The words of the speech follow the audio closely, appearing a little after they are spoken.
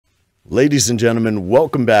Ladies and gentlemen,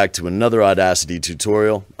 welcome back to another Audacity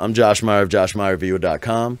tutorial. I'm Josh Meyer of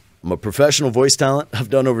JoshMeyerVO.com. I'm a professional voice talent. I've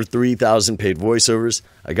done over 3,000 paid voiceovers.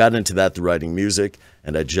 I got into that through writing music,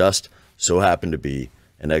 and I just so happen to be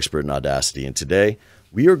an expert in Audacity. And today,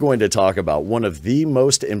 we are going to talk about one of the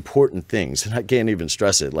most important things, and I can't even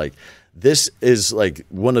stress it. Like, this is like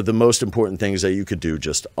one of the most important things that you could do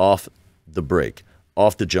just off the break,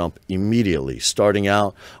 off the jump, immediately, starting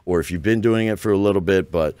out, or if you've been doing it for a little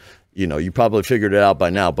bit, but you know, you probably figured it out by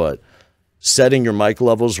now, but setting your mic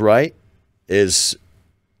levels right is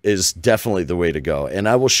definitely the way to go. And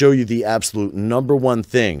I will show you the absolute #1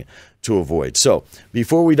 thing to avoid. So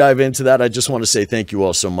before we dive into that, I just want to say thank you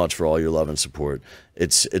all so much for all your love and support.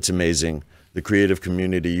 It's amazing. The creative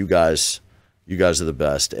community, you guys are the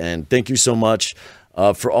best. And thank you so much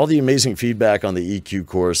for all the amazing feedback on the EQ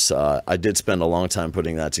course. I did spend a long time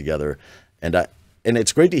putting that together, and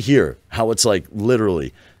it's great to hear how it's like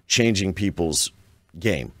literally changing people's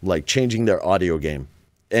game, like changing their audio game.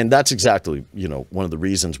 And that's exactly, you know, one of the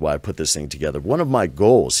reasons why I put this thing together. One of my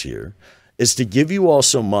goals here is to give you all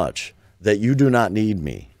so much that you do not need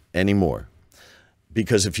me anymore.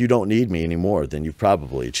 Because if you don't need me anymore, then you've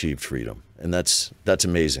probably achieved freedom. And that's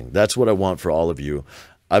amazing. That's what I want for all of you.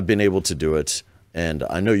 I've been able to do it, and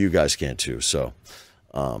I know you guys can too. So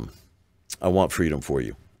I want freedom for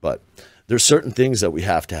you. But there's certain things that we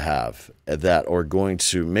have to have that are going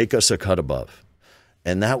to make us a cut above,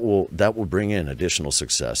 and that will bring in additional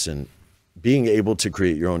success. And being able to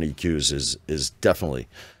create your own EQs is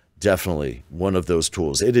definitely one of those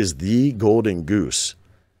tools. It is the golden goose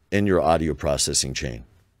in your audio processing chain,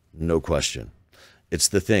 no question. It's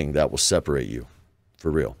the thing that will separate you for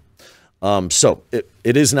real. So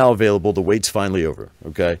it is now available. The wait's finally over.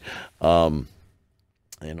 Okay.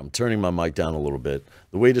 And I'm turning my mic down a little bit.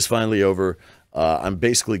 The wait is finally over. I'm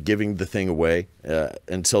basically giving the thing away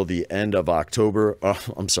until the end of October.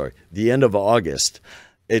 I'm sorry, the end of August.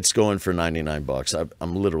 It's going for 99 bucks.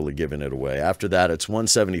 I'm literally giving it away. After that, it's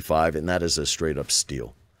 175, and that is a straight up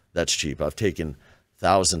steal. That's cheap. I've taken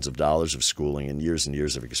thousands of dollars of schooling and years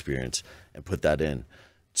of experience and put that in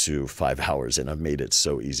to 5 hours, and I've made it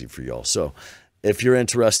so easy for y'all. So if you're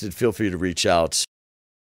interested, feel free to reach out.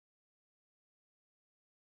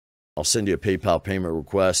 I'll send you a PayPal payment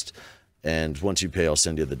request, and once you pay, I'll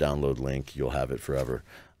send you the download link. You'll have it forever,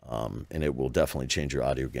 and it will definitely change your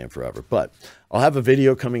audio game forever. But I'll have a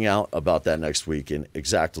video coming out about that next week and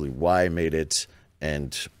exactly why I made it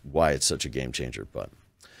and why it's such a game changer. But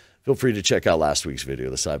feel free to check out last week's video.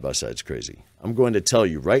 The side-by-side's crazy. I'm going to tell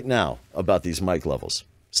you right now about these mic levels.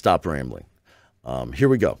 Stop rambling. Here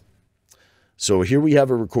we go. So here we have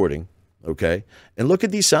a recording, okay? And look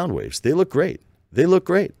at these sound waves. They look great. They look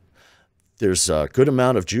great. There's a good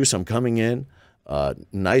amount of juice. I'm coming in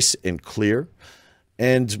nice and clear.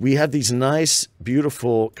 And we have these nice,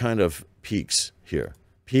 beautiful kind of peaks here.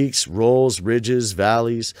 Peaks, rolls, ridges,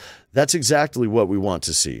 valleys. That's exactly what we want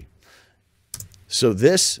to see. So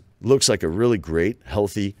this looks like a really great,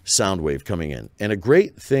 healthy sound wave coming in. And a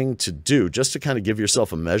great thing to do, just to kind of give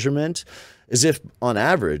yourself a measurement, is if on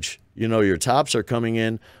average, you know, your tops are coming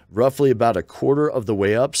in roughly about a quarter of the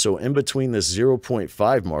way up. So in between this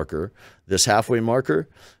 0.5 marker, this halfway marker,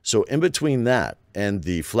 so in between that and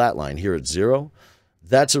the flat line here at 0,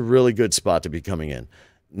 that's a really good spot to be coming in.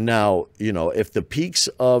 Now, you know, if the peaks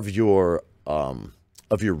of your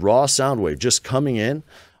raw sound wave just coming in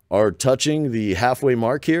are touching the halfway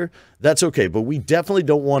mark here, that's okay. But we definitely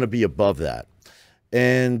don't want to be above that.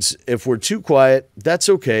 And if we're too quiet, that's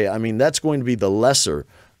okay. I mean, that's going to be the lesser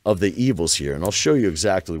of the evils here, and I'll show you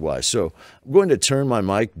exactly why. So I'm going to turn my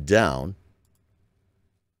mic down.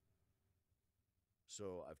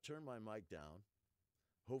 So I've turned my mic down.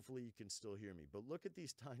 Hopefully you can still hear me, but look at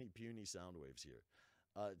these tiny puny sound waves here.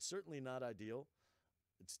 It's certainly not ideal.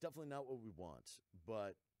 It's definitely not what we want,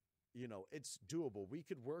 but you know, it's doable. We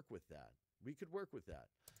could work with that. We could work with that.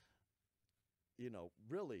 You know,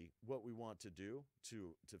 really what we want to do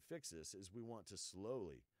to fix this is we want to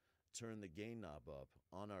slowly turn the gain knob up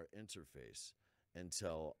on our interface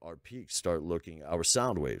until our peaks start looking, our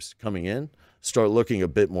sound waves coming in, start looking a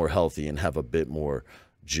bit more healthy and have a bit more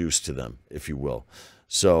juice to them, if you will.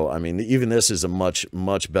 So, I mean, even this is a much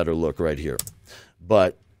better look right here.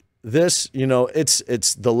 But this, you know, it's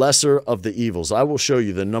the lesser of the evils. I will show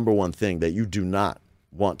you the #1 thing that you do not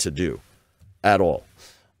want to do at all.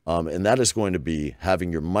 And that is going to be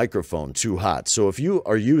having your microphone too hot. So if you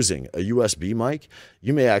are using a USB mic,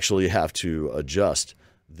 you may actually have to adjust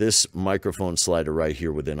this microphone slider right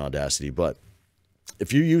here within Audacity. But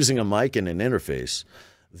if you're using a mic and an interface,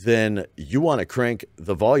 then you want to crank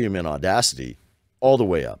the volume in Audacity all the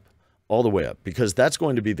way up. all the way up, because that's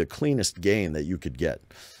going to be the cleanest gain that you could get.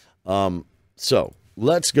 So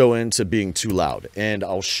let's go into being too loud, and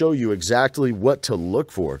I'll show you exactly what to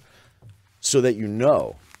look for so that you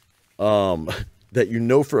know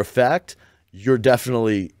for a fact you're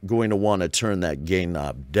definitely going to want to turn that gain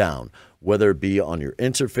knob down, whether it be on your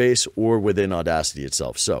interface or within Audacity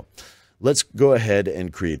itself. So let's go ahead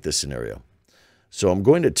and create this scenario. So I'm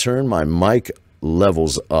going to turn my mic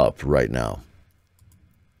levels up right now.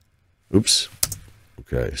 Oops.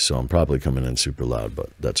 Okay, so I'm probably coming in super loud, but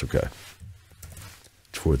that's okay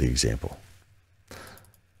for the example.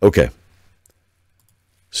 Okay.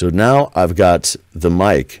 So now I've got the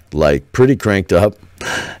mic like pretty cranked up,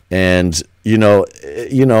 and you know,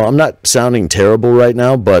 I'm not sounding terrible right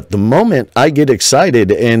now, but the moment I get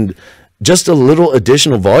excited and just a little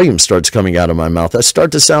additional volume starts coming out of my mouth, I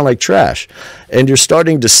start to sound like trash. And you're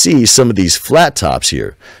starting to see some of these flat tops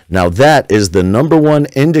here. Now that is the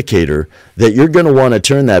 #1 indicator that you're going to want to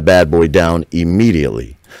turn that bad boy down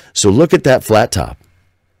immediately. So look at that flat top.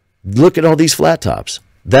 Look at all these flat tops.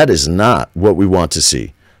 That is not what we want to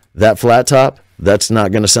see. That flat top, that's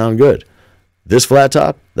not going to sound good. This flat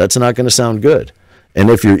top, that's not going to sound good.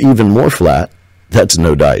 And if you're even more flat, that's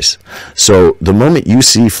no dice. So the moment you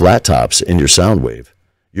see flat tops in your sound wave,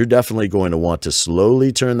 you're definitely going to want to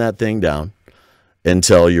slowly turn that thing down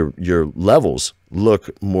until your levels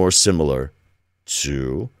look more similar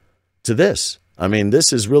to this. I mean,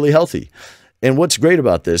 this is really healthy. And what's great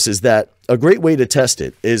about this is that a great way to test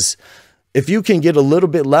it is if you can get a little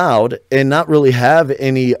bit loud and not really have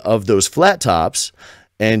any of those flat tops,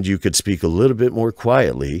 and you could speak a little bit more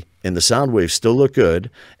quietly and the sound waves still look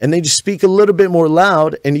good, and then you speak a little bit more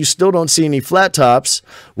loud and you still don't see any flat tops,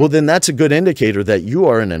 well, then that's a good indicator that you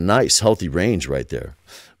are in a nice, healthy range right there.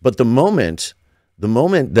 But the moment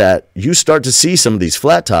that you start to see some of these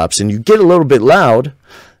flat tops and you get a little bit loud,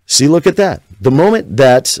 see, look at that. The moment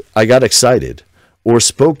that I got excited or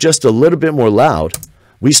spoke just a little bit more loud,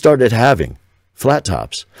 we started having flat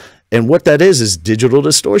tops. And what that is digital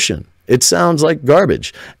distortion. It sounds like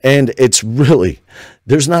garbage. And it's really,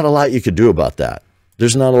 there's not a lot you could do about that.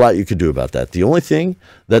 There's not a lot you could do about that. The only thing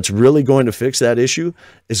that's really going to fix that issue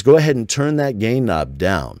is go ahead and turn that gain knob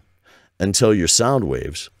down until your sound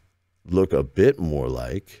waves look a bit more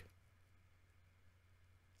like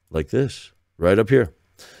this, right up here.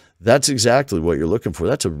 That's exactly what you're looking for.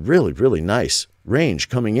 That's a really, really nice range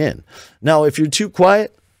coming in. Now, if you're too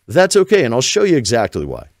quiet, that's okay, and I'll show you exactly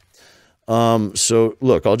why. So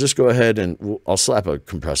look, I'll just go ahead and I'll slap a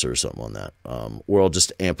compressor or something on that, or I'll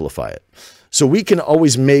just amplify it. So we can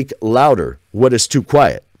always make louder what is too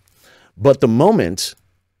quiet. But the moment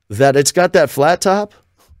that it's got that flat top,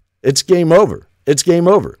 it's game over. It's game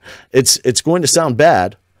over. It's going to sound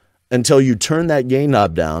bad until you turn that gain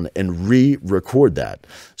knob down and re-record that.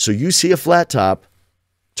 So you see a flat top,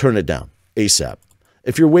 turn it down ASAP.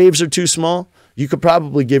 If your waves are too small, you could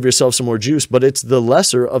probably give yourself some more juice, but it's the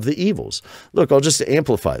lesser of the evils. Look, I'll just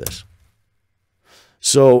amplify this.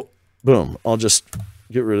 So, boom, I'll just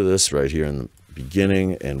get rid of this right here in the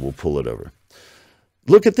beginning, and we'll pull it over.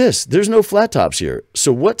 Look at this. There's no flat tops here.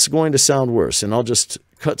 So what's going to sound worse? And I'll just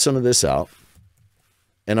cut some of this out,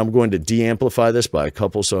 and I'm going to de-amplify this by a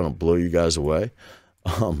couple so I don't blow you guys away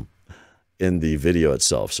in the video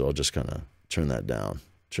itself. So I'll just kind of turn that down,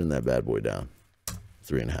 turn that bad boy down,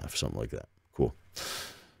 3.5, something like that. Cool.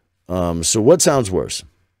 So what sounds worse?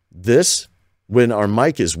 This, when our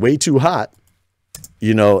mic is way too hot,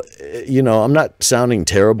 you know, I'm not sounding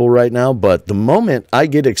terrible right now, but the moment I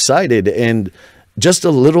get excited and just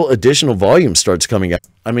a little additional volume starts coming out.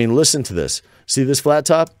 I mean, listen to this. See this flat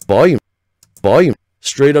top? Volume,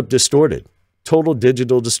 straight up distorted. Total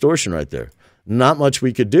digital distortion right there. Not much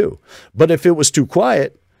we could do. But if it was too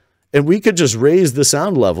quiet, and we could just raise the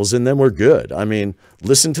sound levels and then we're good. I mean,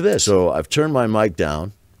 listen to this. So I've turned my mic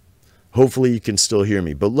down. Hopefully you can still hear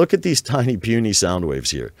me. But look at these tiny, puny sound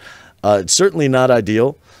waves here. It's certainly not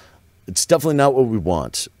ideal. It's definitely not what we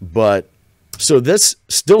want. But so this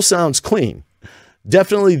still sounds clean.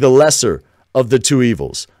 Definitely the lesser of the two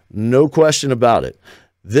evils. No question about it.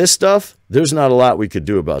 This stuff, there's not a lot we could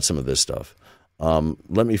do about some of this stuff.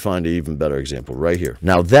 Let me find an even better example right here.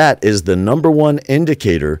 Now that is the #1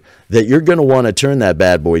 indicator that you're going to want to turn that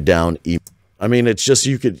bad boy down. I mean, it's just,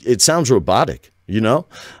 it sounds robotic, you know?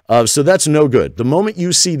 So that's no good. The moment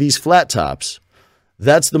you see these flat tops,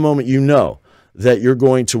 that's the moment you know that you're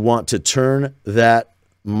going to want to turn that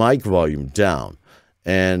mic volume down.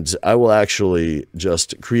 And I will actually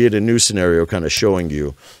just create a new scenario kind of showing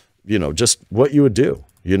you, just what you would do,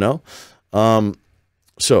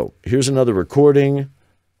 So here's another recording.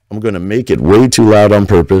 I'm going to make it way too loud on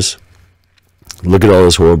purpose. Look at all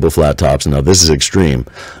those horrible flat tops. Now, this is extreme,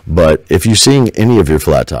 but if you're seeing any of your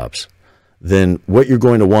flat tops, then what you're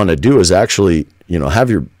going to want to do is actually, have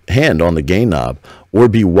your hand on the gain knob or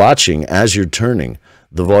be watching as you're turning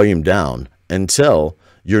the volume down until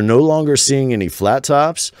you're no longer seeing any flat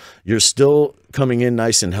tops. You're still coming in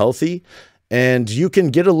nice and healthy, and you can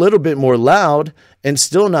get a little bit more loud and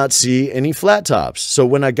still not see any flat tops. So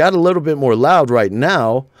when I got a little bit more loud right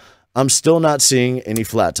now, I'm still not seeing any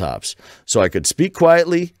flat tops. So I could speak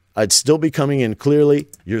quietly. I'd still be coming in clearly.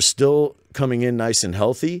 You're still coming in nice and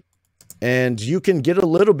healthy, and you can get a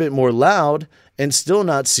little bit more loud and still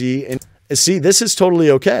not see. And see, this is totally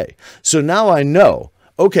okay. So now I know,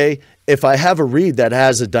 okay, if I have a reed that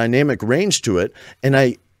has a dynamic range to it and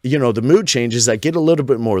the mood changes, I get a little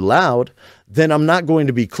bit more loud, then I'm not going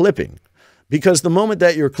to be clipping. Because the moment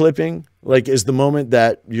that you're clipping, is the moment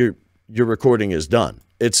that your recording is done.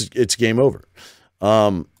 It's game over.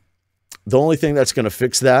 The only thing that's going to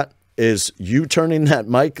fix that is you turning that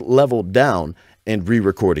mic level down and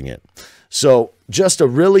re-recording it. So just a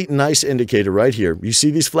really nice indicator right here. You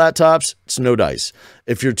see these flat tops? It's no dice.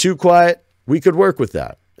 If you're too quiet, we could work with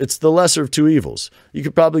that. It's the lesser of two evils. You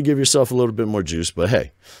could probably give yourself a little bit more juice, but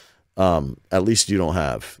hey, at least you don't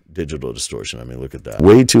have digital distortion. I mean, look at that.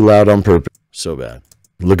 Way too loud on purpose. So bad.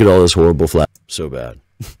 Look at all this horrible flat. So bad.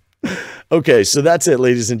 Okay, so that's it,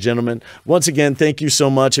 ladies and gentlemen. Once again, thank you so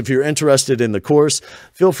much. If you're interested in the course,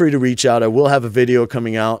 feel free to reach out. I will have a video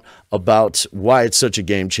coming out about why it's such a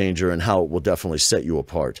game changer and how it will definitely set you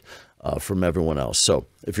apart from everyone else. So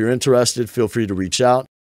if you're interested, feel free to reach out.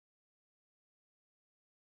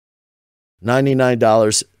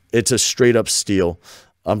 $99. It's a straight up steal.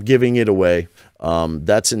 I'm giving it away.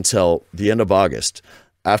 That's until the end of August.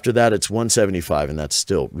 After that, it's $175, and that's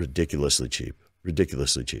still ridiculously cheap.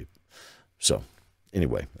 Ridiculously cheap. So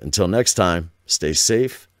anyway, until next time, stay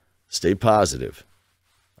safe, stay positive.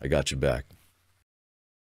 I got your back.